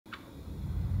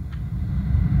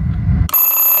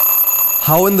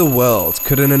How in the world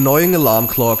could an annoying alarm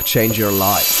clock change your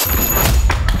life?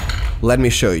 Let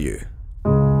me show you.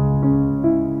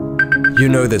 You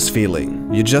know this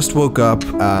feeling. You just woke up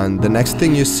and the next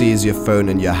thing you see is your phone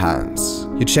in your hands.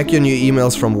 You check your new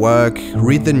emails from work,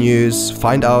 read the news,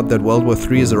 find out that World War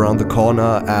III is around the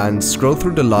corner, and scroll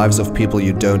through the lives of people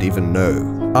you don't even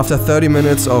know. After 30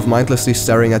 minutes of mindlessly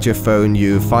staring at your phone,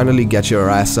 you finally get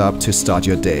your ass up to start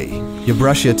your day. You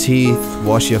brush your teeth,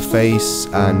 wash your face,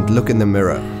 and look in the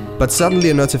mirror. But suddenly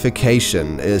a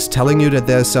notification is telling you that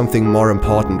there's something more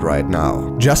important right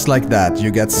now. Just like that,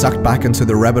 you get sucked back into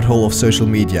the rabbit hole of social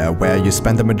media where you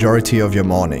spend the majority of your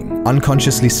morning,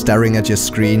 unconsciously staring at your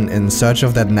screen in search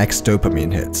of that next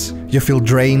dopamine hit. You feel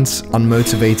drained,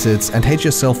 unmotivated, and hate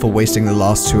yourself for wasting the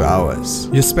last 2 hours.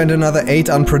 You spend another 8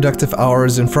 unproductive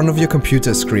hours in front of your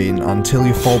computer screen until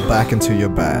you fall back into your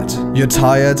bed. You're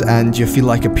tired and you feel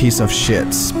like a piece of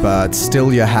shit, but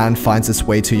still your hand finds its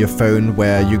way to your phone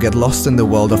where you get lost in the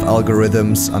world of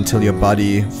algorithms until your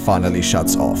body finally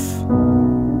shuts off.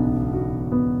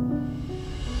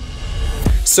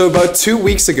 So about 2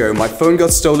 weeks ago, my phone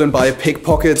got stolen by a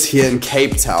pickpocket here in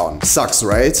Cape Town. Sucks,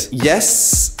 right?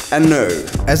 Yes and no.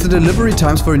 As the delivery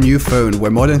times for a new phone were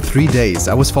more than 3 days,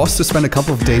 I was forced to spend a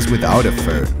couple of days without a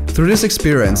phone. Through this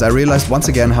experience, I realized once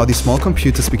again how these small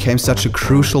computers became such a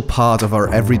crucial part of our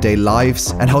everyday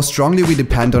lives and how strongly we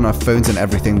depend on our phones in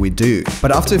everything we do.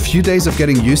 But after a few days of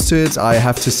getting used to it, I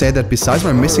have to say that besides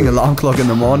my missing alarm clock in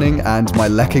the morning and my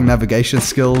lacking navigation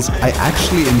skills, I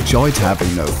actually enjoyed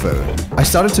having no phone. I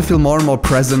started to feel more and more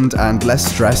present and less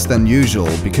stressed than usual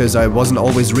because I wasn't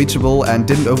always reachable and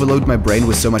didn't overload my brain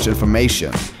with so much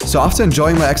information. So after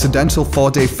enjoying my accidental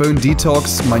 4-day phone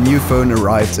detox, my new phone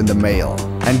arrived in the mail.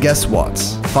 And guess what?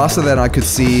 Faster than I could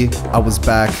see, I was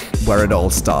back where it all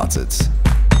started.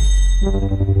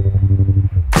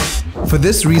 For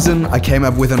this reason, I came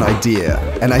up with an idea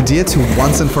to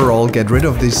once and for all get rid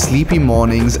of these sleepy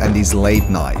mornings and these late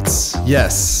nights.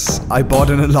 Yes, I bought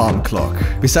an alarm clock.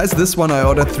 Besides this one, I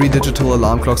ordered 3 digital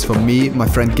alarm clocks for me, my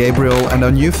friend Gabriel, and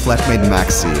our new flatmate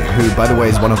Maxi, who by the way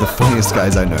is one of the funniest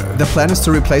guys I know. The plan is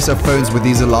to replace our phones with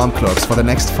these alarm clocks for the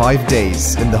next 5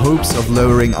 days in the hopes of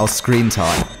lowering our screen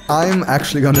time. I'm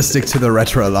actually gonna stick to the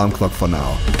retro alarm clock for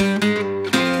now.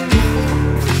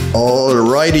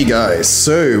 Alrighty guys,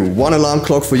 so 1 alarm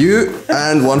clock for you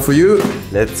and 1 for you.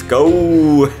 Let's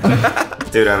go!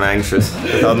 Dude, I'm anxious.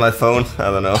 Without my phone,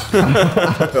 I don't know.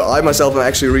 I myself am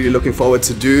actually really looking forward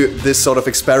to do this sort of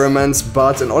experiments,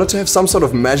 but in order to have some sort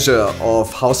of measure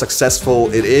of how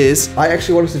successful it is, I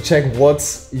actually wanted to check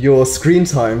what your screen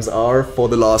times are for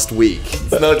the last week.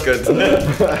 It's not good.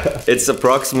 It's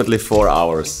approximately 4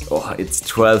 hours. Oh, it's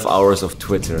 12 hours of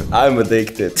Twitter. I'm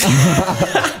addicted.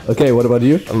 Okay, what about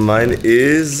you? Mine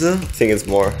is, I think it's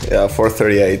more. Yeah,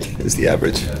 4:38 is the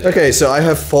average. Okay, so I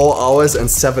have 4 hours and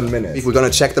 7 minutes. We're gonna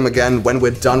check them again when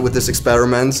we're done with this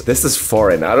experiment. This is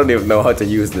foreign. I don't even know how to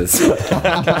use this.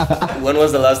 When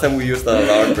was the last time we used an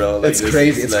alarm, bro? Like, it's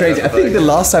crazy, it's crazy. I think the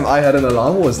last time I had an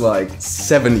alarm was like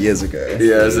 7 years ago.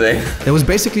 Yeah, same. There was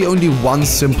basically only one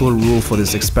simple rule for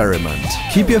this experiment.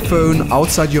 Keep your phone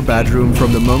outside your bedroom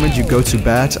from the moment you go to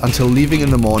bed until leaving in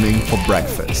the morning for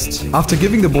breakfast. After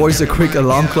giving the boys a quick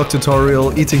alarm clock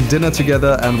tutorial, eating dinner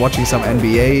together and watching some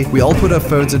NBA, we all put our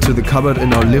phones into the cupboard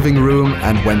in our living room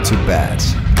and went to bed.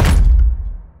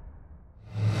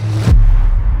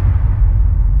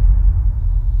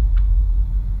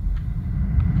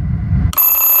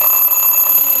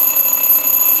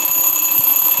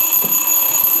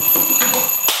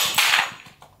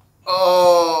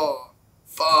 Oh,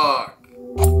 fuck.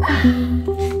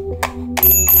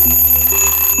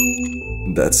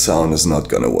 That sound is not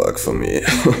gonna work for me.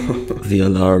 The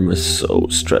alarm is so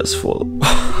stressful.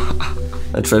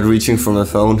 I tried reaching for my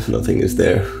phone, nothing is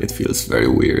there. It feels very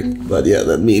weird. But yeah,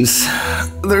 that means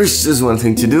there's just one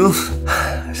thing to do.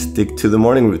 Stick to the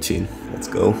morning routine. Let's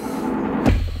go.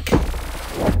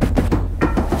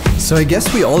 So I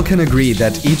guess we all can agree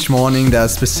that each morning there are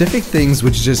specific things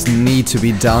which just need to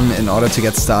be done in order to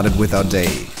get started with our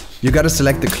day. You gotta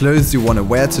select the clothes you want to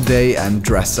wear today and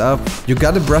dress up. You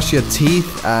gotta brush your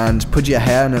teeth and put your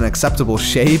hair in an acceptable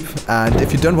shape. And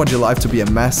if you don't want your life to be a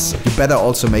mess, you better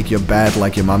also make your bed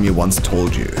like your mommy once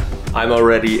told you. I'm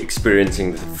already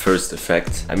experiencing the first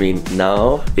effect. I mean,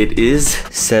 now it is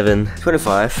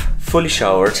 7:25, fully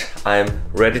showered. I'm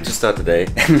ready to start the day.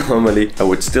 And normally I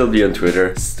would still be on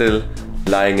Twitter, still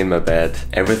lying in my bed.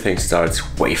 Everything starts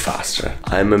way faster.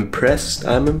 I'm impressed,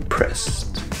 I'm impressed.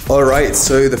 Alright,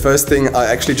 so the first thing I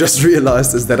actually just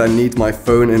realized is that I need my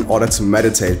phone in order to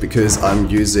meditate, because I'm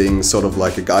using sort of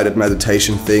like a guided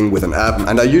meditation thing with an app,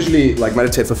 and I usually like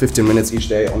meditate for 15 minutes each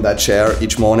day on that chair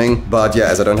each morning. But yeah,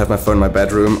 as I don't have my phone in my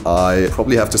bedroom, I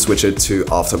probably have to switch it to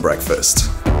after breakfast.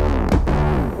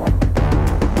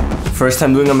 First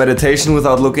time doing a meditation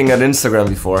without looking at Instagram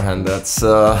beforehand. That's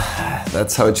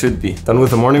how it should be. Done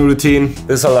with the morning routine.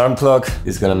 This alarm clock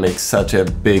is gonna make such a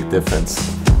big difference.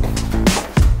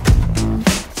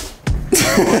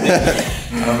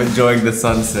 I'm enjoying the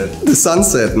sunset. The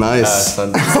sunset, nice.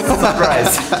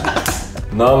 Surprise.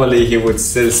 Normally he would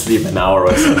still sleep an hour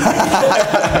or so.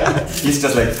 He's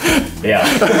just like, yeah.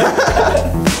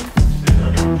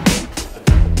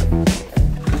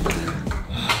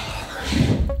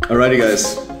 Alrighty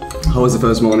guys, how was the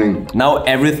first morning? Now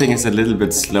everything is a little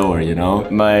bit slower, you know?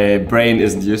 My brain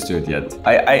isn't used to it yet.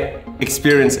 I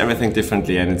experience everything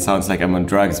differently, and it sounds like I'm on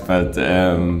drugs, but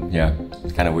yeah,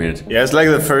 it's kind of weird. Yeah, it's like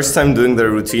the first time doing the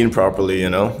routine properly, you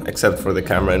know? Except for the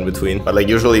camera in between. But like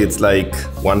usually it's like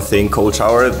one thing, cold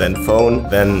shower, then phone,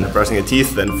 then brushing your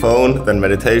teeth, then phone, then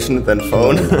meditation, then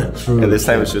phone. And this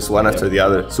time it's just one after the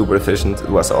other. Super efficient, it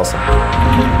was awesome.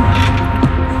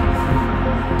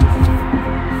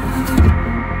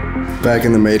 Back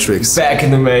in the Matrix. Back in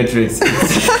the Matrix.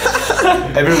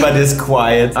 Everybody's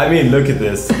quiet. I mean, look at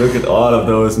this. Look at all of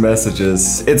those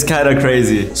messages. It's kind of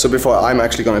crazy. So before I'm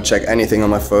actually gonna check anything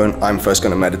on my phone, I'm first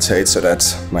gonna meditate so that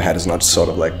my head is not sort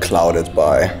of like clouded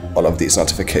by all of these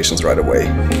notifications right away.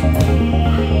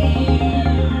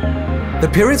 The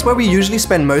periods where we usually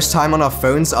spend most time on our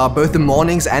phones are both the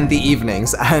mornings and the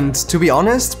evenings, and to be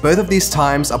honest, both of these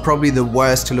times are probably the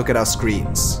worst to look at our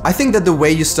screens. I think that the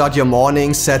way you start your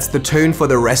morning sets the tone for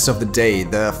the rest of the day.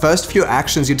 The first few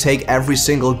actions you take every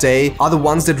single day are the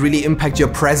ones that really impact your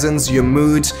presence, your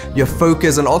mood, your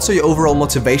focus, and also your overall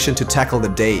motivation to tackle the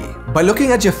day. By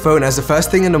looking at your phone as the first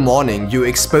thing in the morning, you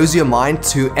expose your mind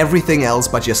to everything else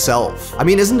but yourself. I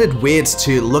mean, isn't it weird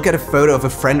to look at a photo of a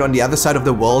friend on the other side of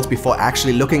the world before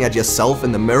actually looking at yourself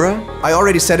in the mirror? I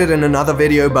already said it in another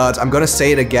video, but I'm gonna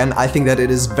say it again. I think that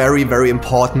it is very, very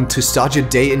important to start your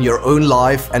day in your own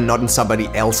life and not in somebody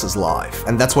else's life.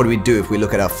 And that's what we do if we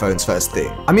look at our phones first thing.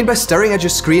 I mean, by staring at your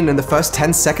screen in the first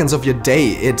 10 seconds of your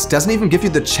day, it doesn't even give you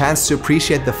the chance to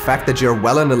appreciate the fact that you're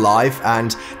well and alive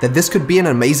and that this could be an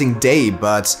amazing day,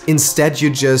 but instead you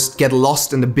just get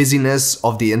lost in the busyness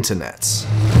of the internet.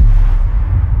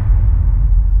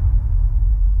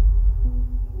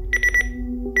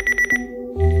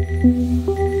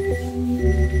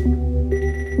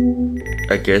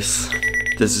 I guess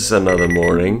this is another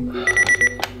morning.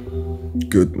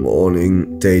 Good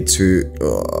morning, day 2.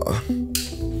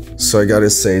 So I gotta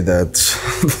say that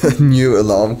the new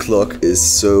alarm clock is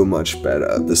so much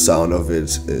better. The sound of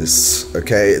it is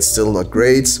okay, it's still not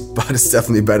great, but it's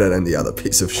definitely better than the other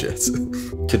piece of shit.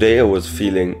 Today I was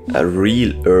feeling a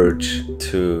real urge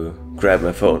to grab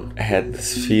my phone. I had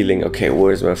this feeling, okay,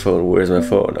 where's my phone? Where's my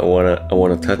phone? I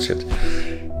wanna touch it.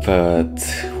 But,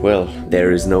 well,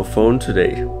 there is no phone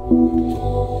today.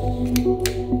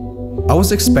 I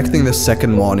was expecting the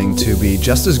second morning to be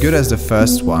just as good as the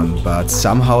first one, but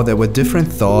somehow there were different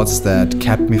thoughts that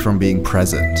kept me from being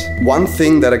present. One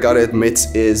thing that I gotta admit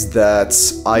is that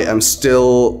I am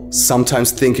still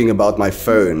sometimes thinking about my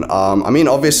phone. I mean,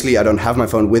 obviously I don't have my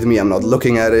phone with me, I'm not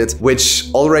looking at it,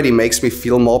 which already makes me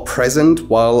feel more present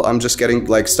while I'm just getting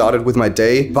like started with my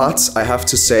day. But I have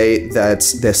to say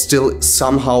that there still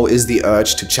somehow is the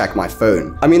urge to check my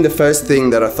phone. I mean, the first thing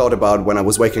that I thought about when I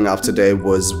was waking up today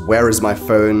was, where is my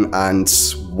phone and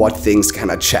what things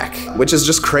can I check? Which is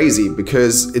just crazy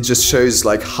because it just shows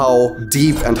like how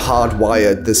deep and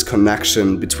hardwired this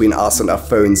connection between us and our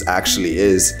phones actually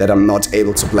is, that I'm not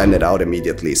able to blend it out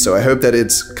immediately. So I hope that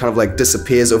it kind of like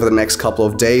disappears over the next couple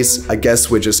of days. I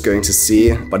guess we're just going to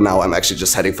see, but now I'm actually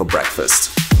just heading for breakfast.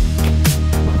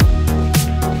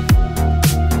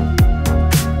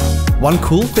 One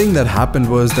cool thing that happened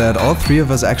was that all three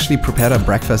of us actually prepared our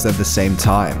breakfast at the same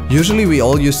time. Usually we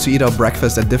all used to eat our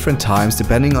breakfast at different times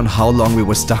depending on how long we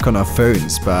were stuck on our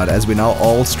phones, but as we now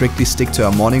all strictly stick to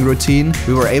our morning routine,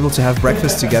 we were able to have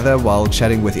breakfast together while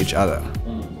chatting with each other.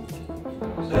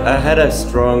 I had a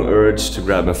strong urge to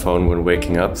grab my phone when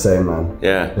waking up. Same, man.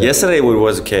 Yeah. Yesterday it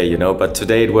was okay, you know, but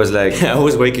today it was like, I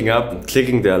was waking up,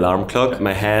 clicking the alarm clock,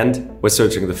 my hand was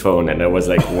searching the phone, and I was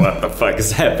like, what the fuck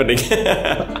is happening?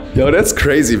 Yo, that's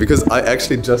crazy, because I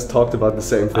actually just talked about the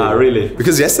same thing. Ah, really?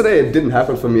 Because yesterday it didn't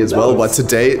happen for me as well, but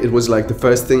today it was like the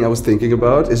first thing I was thinking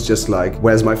about is just like,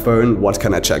 where's my phone? What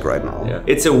can I check right now? Yeah.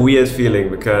 It's a weird feeling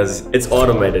because it's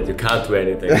automated, you can't do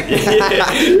anything.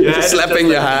 You're just slapping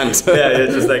your hand. Yeah, you're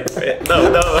just like, no.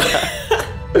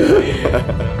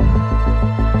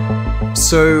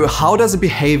 So how does a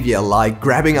behavior like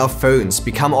grabbing our phones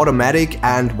become automatic,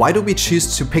 and why do we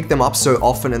choose to pick them up so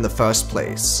often in the first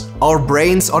place? Our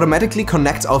brains automatically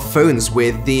connect our phones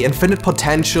with the infinite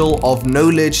potential of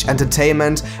knowledge,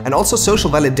 entertainment, and also social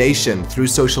validation through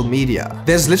social media.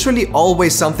 There's literally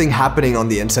always something happening on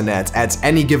the internet at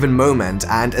any given moment,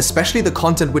 and especially the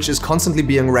content which is constantly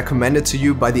being recommended to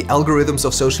you by the algorithms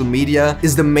of social media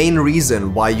is the main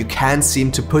reason why you can't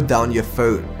seem to put down your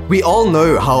phone. We all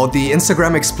know how the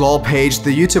Instagram Explore page, the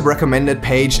YouTube recommended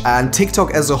page, and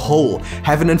TikTok as a whole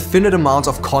have an infinite amount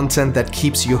of content that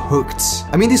keeps you hooked.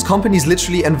 I mean, these companies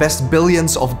literally invest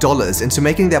billions of dollars into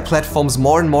making their platforms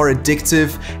more and more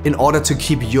addictive in order to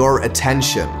keep your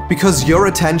attention. Because your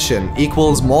attention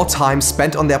equals more time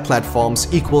spent on their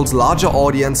platforms, equals larger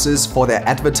audiences for their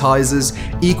advertisers,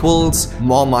 equals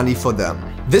more money for them.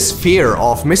 This fear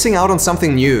of missing out on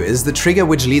something new is the trigger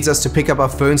which leads us to pick up our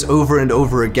phones over and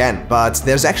over again, but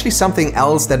there's actually something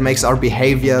else that makes our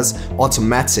behaviors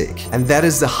automatic, and that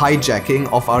is the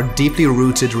hijacking of our deeply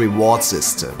rooted reward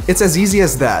system. It's as easy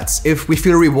as that. If we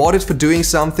feel rewarded for doing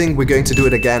something, we're going to do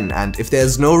it again, and if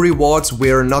there's no rewards,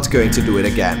 we're not going to do it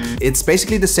again. It's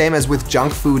basically the same as with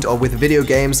junk food or with video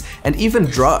games and even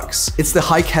drugs. It's the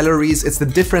high calories, it's the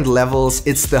different levels,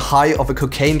 it's the high of a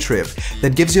cocaine trip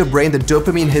that gives your brain the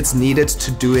dopamine hits needed to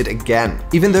do it again,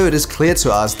 even though it is clear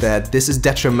to us that this is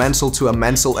detrimental to our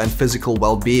mental and physical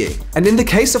well-being. And in the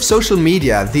case of social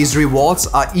media, these rewards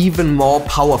are even more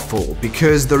powerful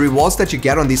because the rewards that you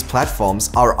get on these platforms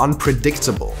are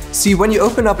unpredictable. See, when you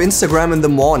open up Instagram in the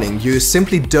morning, you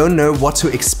simply don't know what to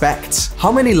expect.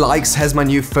 How many likes has my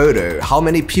new photo? How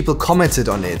many people commented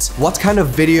on it? What kind of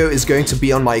video is going to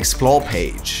be on my Explore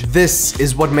page? This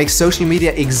is what makes social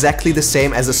media exactly the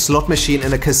same as a slot machine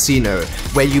in a casino,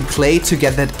 where you play to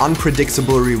get that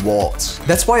unpredictable reward.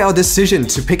 That's why our decision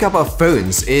to pick up our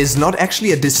phones is not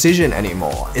actually a decision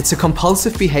anymore. It's a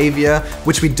compulsive behavior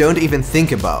which we don't even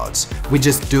think about. We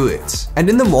just do it. And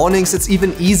in the mornings, it's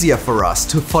even easier for us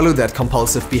to follow that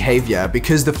compulsive behavior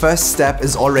because the first step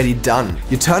is already done.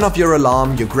 You turn off your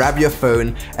alarm, you grab your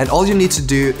phone, and all you need to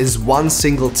do is one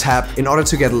single tap in order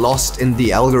to get lost in the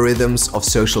algorithms of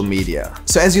social media.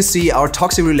 So as you see, our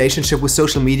toxic relationship with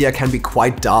social media can be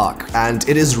quite dark, and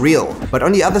it is real. But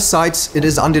on the other side, it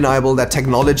is undeniable that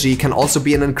technology can also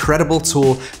be an incredible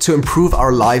tool to improve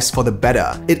our lives for the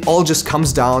better. It all just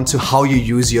comes down to how you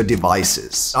use your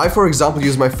devices. I, for example,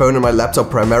 use my phone and my laptop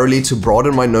primarily to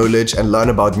broaden my knowledge and learn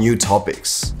about new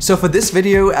topics. So for this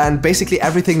video and basically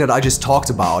everything that I just talked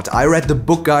about, I read the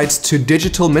book guide to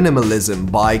Digital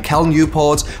Minimalism by Cal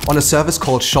Newport on a service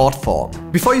called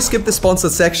Shortform. Before you skip the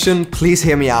sponsored section, please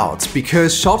hear me out,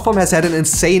 because Shortform has had an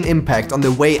insane impact on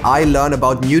the way I learn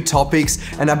about new topics,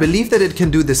 and I believe that it can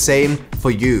do the same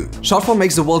for you. Shortform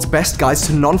makes the world's best guides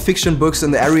to non-fiction books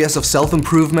in the areas of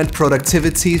self-improvement,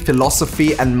 productivity,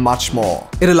 philosophy, and much more.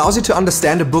 It allows you to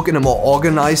understand a book in a more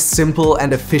organized, simple,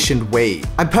 and efficient way.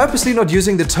 I'm purposely not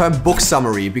using the term book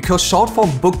summary because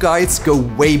short-form book guides go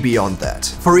way beyond that.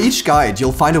 For each guide,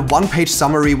 you'll find a one-page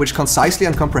summary which concisely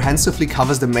and comprehensively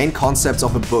covers the main concepts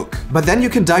of a book. But then you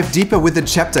can dive deeper with the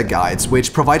chapter guides,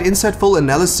 which provide insightful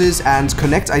analysis and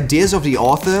connect ideas of the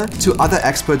author to other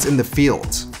experts in the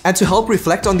field. And to help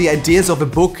reflect on the ideas of a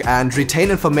book and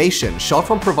retain information,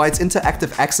 Shortform provides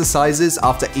interactive exercises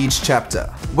after each chapter.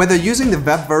 Whether using the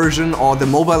web version or the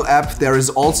mobile app, there is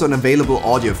also an available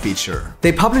audio feature.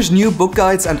 They publish new book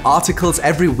guides and articles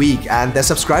every week, and their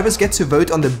subscribers get to vote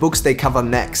on the books they cover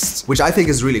next, which I think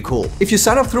is really cool. If you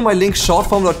sign up through my link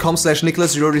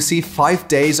shortform.com/Niklas, you'll receive 5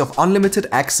 days of unlimited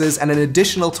access and an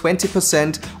additional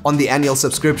 20% on the annual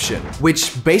subscription,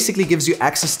 which basically gives you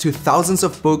access to thousands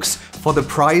of books for the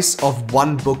price of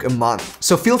one book a month.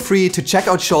 So feel free to check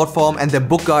out Shortform and their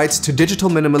book guides to digital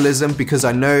minimalism, because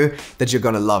I know that you're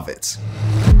gonna love it.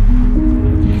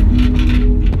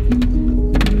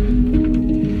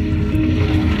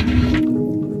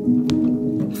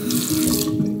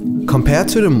 Compared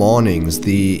to the mornings,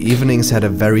 the evenings had a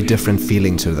very different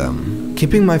feeling to them.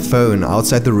 Keeping my phone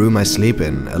outside the room I sleep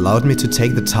in allowed me to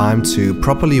take the time to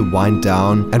properly wind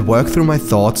down and work through my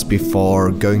thoughts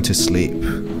before going to sleep.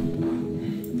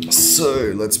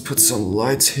 So let's put some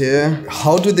light here.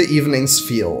 How do the evenings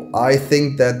feel? I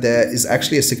think that there is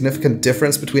actually a significant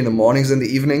difference between the mornings and the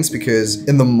evenings, because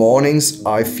in the mornings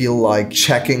I feel like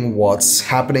checking what's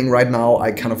happening right now.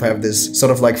 I kind of have this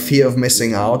sort of like fear of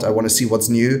missing out. I want to see what's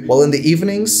new. While in the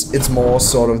evenings, it's more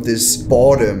sort of this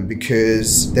boredom,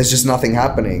 because there's just nothing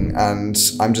happening and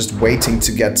I'm just waiting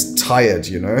to get tired,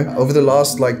 you know? Over the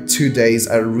last like 2 days,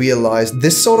 I realized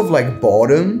this sort of like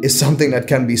boredom is something that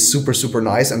can be super, super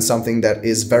nice and something something that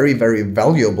is very, very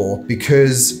valuable,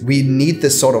 because we need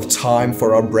this sort of time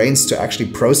for our brains to actually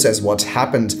process what's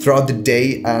happened throughout the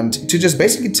day and to just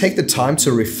basically take the time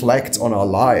to reflect on our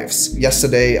lives.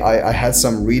 Yesterday, I had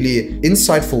some really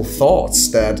insightful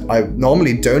thoughts that I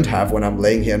normally don't have when I'm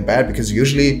laying here in bed, because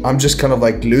usually I'm just kind of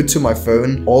like glued to my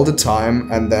phone all the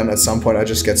time, and then at some point I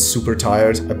just get super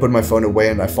tired. I put my phone away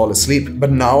and I fall asleep.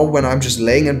 But now when I'm just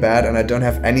laying in bed and I don't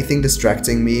have anything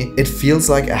distracting me, it feels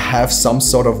like I have some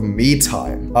sort of me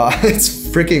time. It's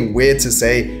freaking weird to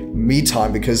say me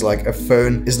time because like a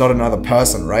phone is not another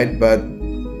person, right? But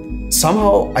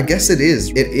somehow, I guess it is.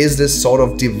 It is this sort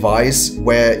of device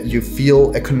where you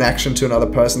feel a connection to another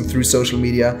person through social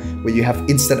media, where you have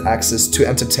instant access to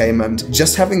entertainment.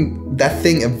 Just having that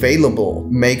thing available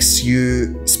makes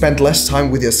you spend less time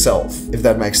with yourself, if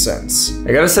that makes sense.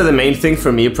 I gotta say the main thing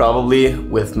for me probably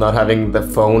with not having the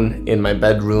phone in my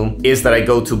bedroom is that I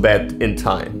go to bed in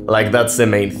time. Like that's the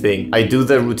main thing. I do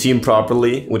the routine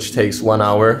properly, which takes 1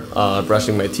 hour,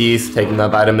 brushing my teeth, taking my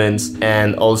vitamins,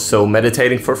 and also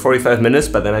meditating for 45 minutes,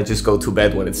 but then I just go to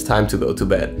bed when it's time to go to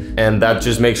bed. And that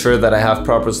just makes sure that I have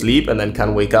proper sleep and then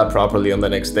can wake up properly on the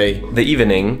next day. The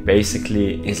evening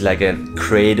basically is like a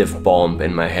creative bomb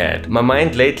in my head. My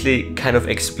mind lately kind of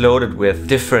exploded with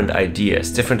different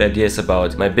ideas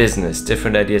about my business,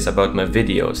 different ideas about my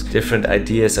videos, different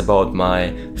ideas about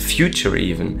my future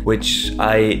even, which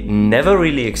I never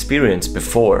really experienced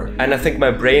before. And I think my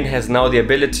brain has now the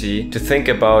ability to think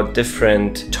about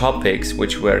different topics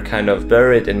which were kind of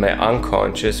buried in my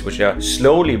unconscious, which are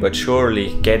slowly but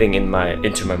surely getting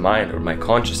into my mind or my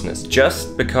consciousness,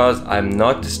 just because I'm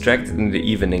not distracted in the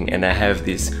evening and I have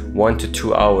these 1 to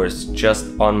 2 hours just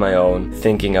on my own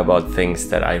thinking about things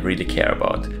that I really care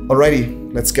about.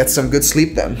 Alrighty, let's get some good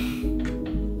sleep then.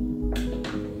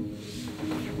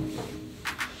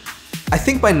 I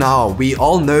think by now we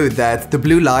all know that the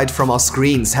blue light from our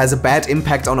screens has a bad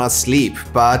impact on our sleep,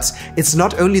 but it's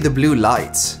not only the blue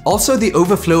light. Also, the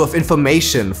overflow of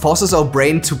information forces our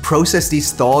brain to process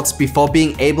these thoughts before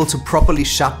being able to properly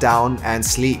shut down and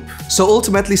sleep. So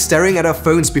ultimately, staring at our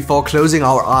phones before closing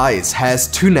our eyes has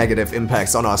two negative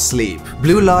impacts on our sleep: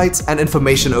 blue light and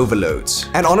information overload.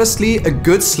 And honestly, a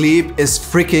good sleep is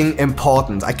freaking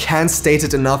important. I can't state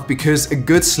it enough, because a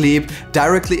good sleep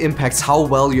directly impacts how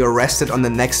well you're rested on the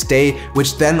next day,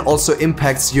 which then also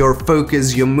impacts your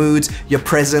focus, your mood, your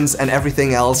presence, and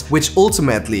everything else, which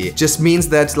ultimately just means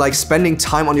that like spending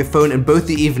time on your phone in both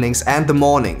the evenings and the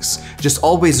mornings just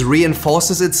always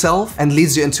reinforces itself and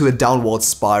leads you into a downward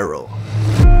spiral.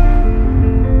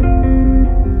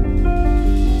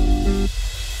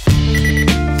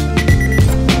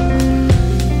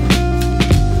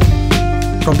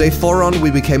 From day 4 on, we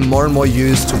became more and more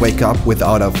used to wake up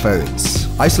without our phones.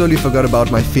 I slowly forgot about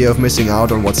my fear of missing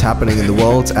out on what's happening in the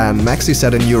world, and Maxi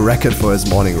set a new record for his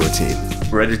morning routine.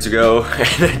 Ready to go,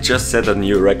 and I just set a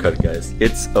new record, guys.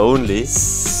 It's only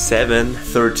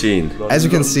 7:13. As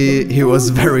you can see, he was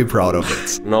very proud of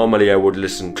it. Normally I would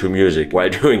listen to music while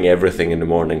doing everything in the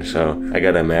morning, so I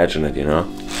gotta imagine it, you know?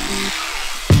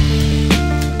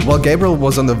 While Gabriel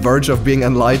was on the verge of being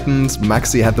enlightened,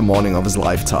 Maxi had the morning of his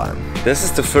lifetime. This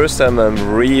is the first time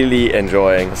I'm really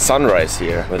enjoying sunrise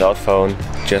here, without phone,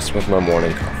 just with my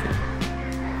morning coffee.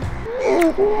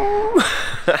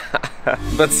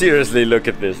 But seriously, look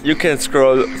at this. You can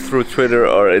scroll through Twitter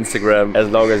or Instagram as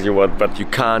long as you want, but you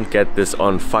can't get this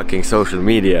on fucking social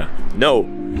media. No!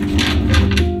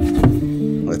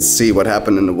 Let's see what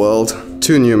happened in the world.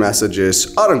 2 new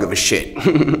messages. I don't give a shit.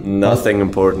 Nothing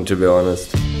important, to be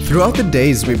honest. Throughout the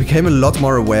days, we became a lot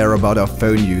more aware about our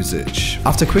phone usage.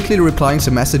 After quickly replying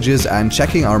to messages and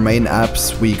checking our main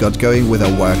apps, we got going with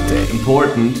our workday.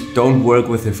 Important, don't work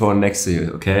with your phone next to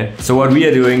you, okay? So what we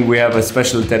are doing, we have a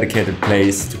special dedicated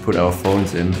place to put our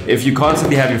phones in. If you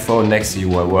constantly have your phone next to you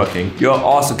while working, you'll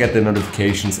also get the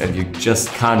notifications and you just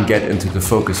can't get into the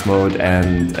focus mode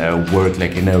and work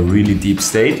like in a really deep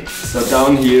state. So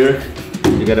down here,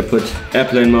 you gotta put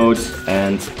airplane mode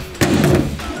and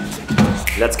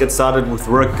let's get started with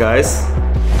work, guys.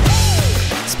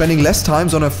 Spending less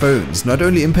times on our phones not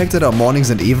only impacted our mornings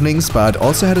and evenings, but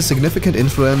also had a significant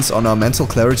influence on our mental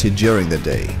clarity during the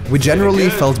day. We generally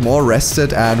felt more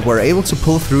rested and were able to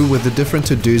pull through with the different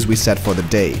to-dos we set for the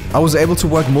day. I was able to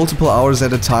work multiple hours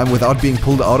at a time without being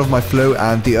pulled out of my flow,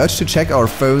 and the urge to check our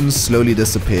phones slowly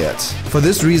disappeared. For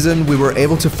this reason, we were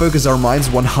able to focus our minds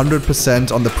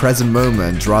 100% on the present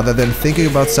moment, rather than thinking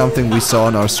about something we saw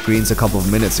on our screens a couple of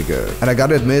minutes ago. And I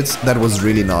gotta admit, that was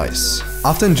really nice.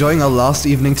 After enjoying our last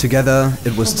evening together,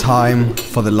 it was time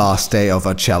for the last day of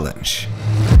our challenge.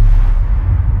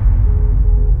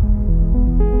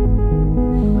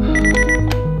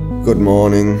 Good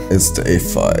morning, it's day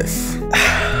 5.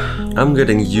 I'm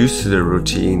getting used to the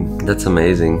routine. That's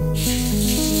amazing.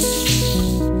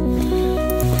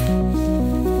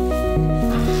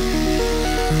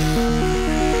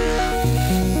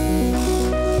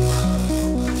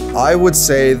 I would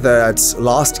say that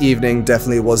last evening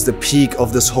definitely was the peak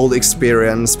of this whole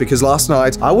experience, because last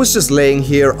night I was just laying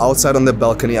here outside on the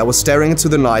balcony, I was staring into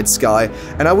the night sky,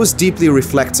 and I was deeply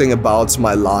reflecting about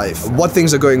my life. What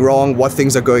things are going wrong, what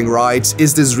things are going right,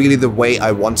 is this really the way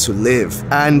I want to live?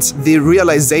 And the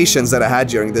realizations that I had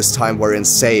during this time were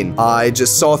insane. I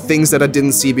just saw things that I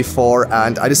didn't see before,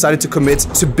 and I decided to commit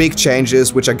to big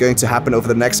changes which are going to happen over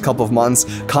the next couple of months.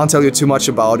 Can't tell you too much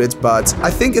about it, but I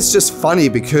think it's just funny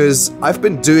because I've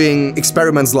been doing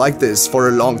experiments like this for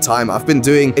a long time. I've been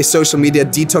doing a social media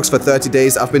detox for 30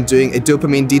 days. I've been doing a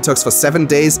dopamine detox for 7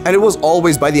 days. And it was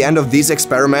always by the end of these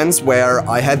experiments where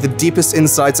I had the deepest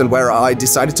insights and where I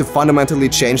decided to fundamentally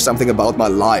change something about my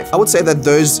life. I would say that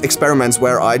those experiments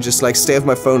where I just like stay off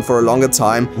my phone for a longer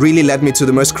time really led me to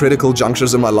the most critical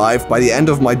junctures in my life. By the end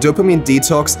of my dopamine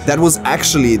detox, that was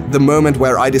actually the moment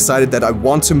where I decided that I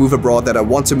want to move abroad, that I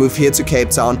want to move here to Cape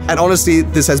Town. And honestly,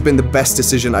 this has been the best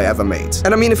decision I ever made.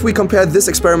 And I mean, if we compare this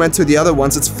experiment to the other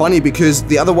ones, it's funny because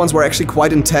the other ones were actually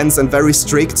quite intense and very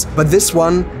strict, but this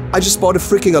one, I just bought a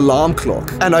freaking alarm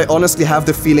clock. And I honestly have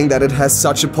the feeling that it has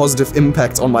such a positive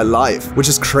impact on my life, which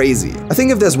is crazy. I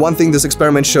think if there's one thing this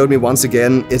experiment showed me once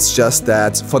again, it's just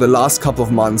that for the last couple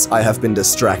of months, I have been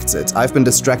distracted. I've been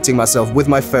distracting myself with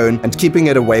my phone, and keeping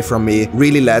it away from me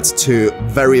really led to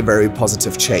very, very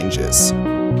positive changes.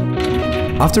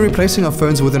 After replacing our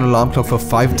phones with an alarm clock for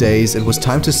 5 days, it was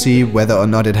time to see whether or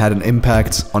not it had an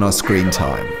impact on our screen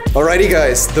time. Alrighty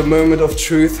guys, the moment of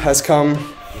truth has come.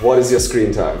 What is your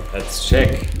screen time? Let's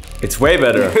check. It's way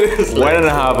better. 1.5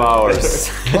 hours.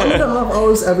 1.5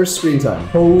 hours average screen time.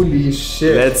 Holy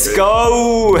shit. Let's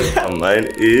go! Mine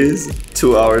is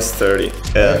 2 hours 30.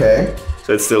 Yeah. Okay.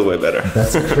 So it's still way better.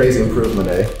 That's a crazy improvement,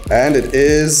 eh? And it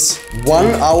is 1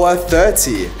 hour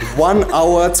 30. 1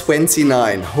 hour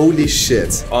 29. Holy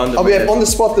shit. On the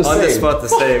spot the same. On the spot the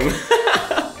same.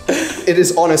 It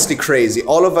is honestly crazy.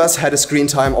 All of us had a screen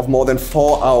time of more than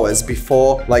 4 hours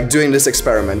before like doing this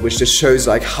experiment, which just shows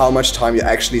like how much time you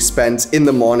actually spent in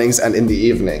the mornings and in the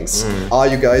evenings. Are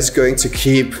you guys going to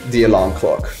keep the alarm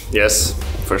clock? Yes,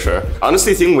 for sure.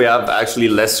 Honestly, I think we have actually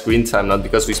less screen time, not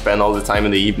because we spend all the time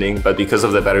in the evening, but because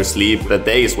of the better sleep. The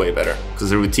day is way better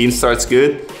because the routine starts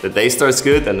good, the day starts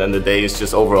good, and then the day is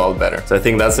just overall better. So I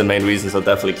think that's the main reason, so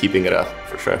definitely keeping it up,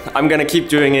 for sure. I'm gonna keep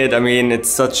doing it. I mean, it's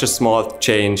such a small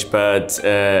change, but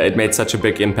it made such a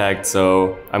big impact,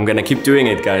 so I'm gonna keep doing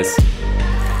it, guys.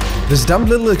 This dumb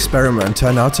little experiment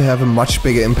turned out to have a much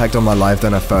bigger impact on my life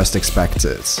than I first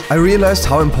expected. I realized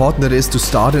how important it is to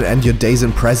start and end your days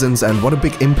in presence and what a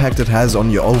big impact it has on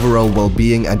your overall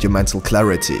well-being and your mental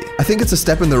clarity. I think it's a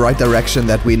step in the right direction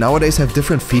that we nowadays have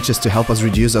different features to help us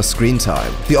reduce our screen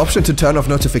time. The option to turn off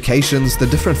notifications, the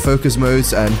different focus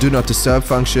modes and do not disturb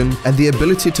function, and the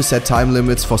ability to set time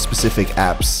limits for specific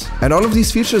apps. And all of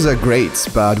these features are great,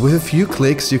 but with a few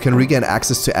clicks you can regain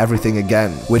access to everything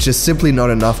again, which is simply not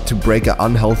enough to break an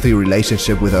unhealthy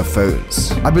relationship with our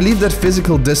phones. I believe that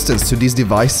physical distance to these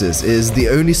devices is the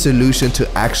only solution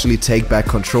to actually take back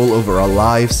control over our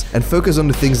lives and focus on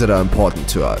the things that are important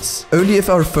to us. Only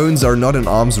if our phones are not in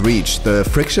arm's reach, the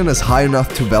friction is high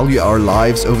enough to value our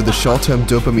lives over the short-term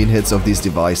dopamine hits of these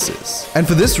devices. And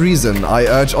for this reason, I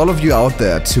urge all of you out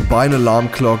there to buy an alarm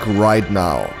clock right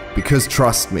now, because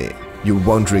trust me, you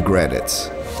won't regret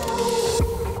it.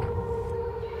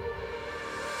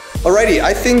 Alrighty,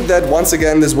 I think that once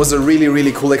again this was a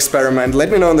really cool experiment.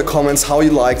 Let me know in the comments how you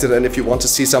liked it, and if you want to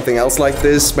see something else like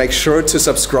this, make sure to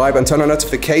subscribe and turn on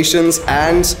notifications,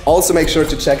 and also make sure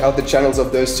to check out the channels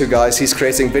of those two guys. He's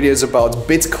creating videos about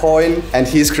Bitcoin and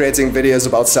he's creating videos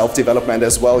about self-development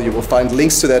as well. You will find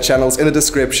links to their channels in the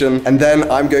description, and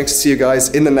then I'm going to see you guys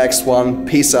in the next one.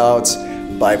 Peace out.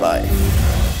 Bye bye.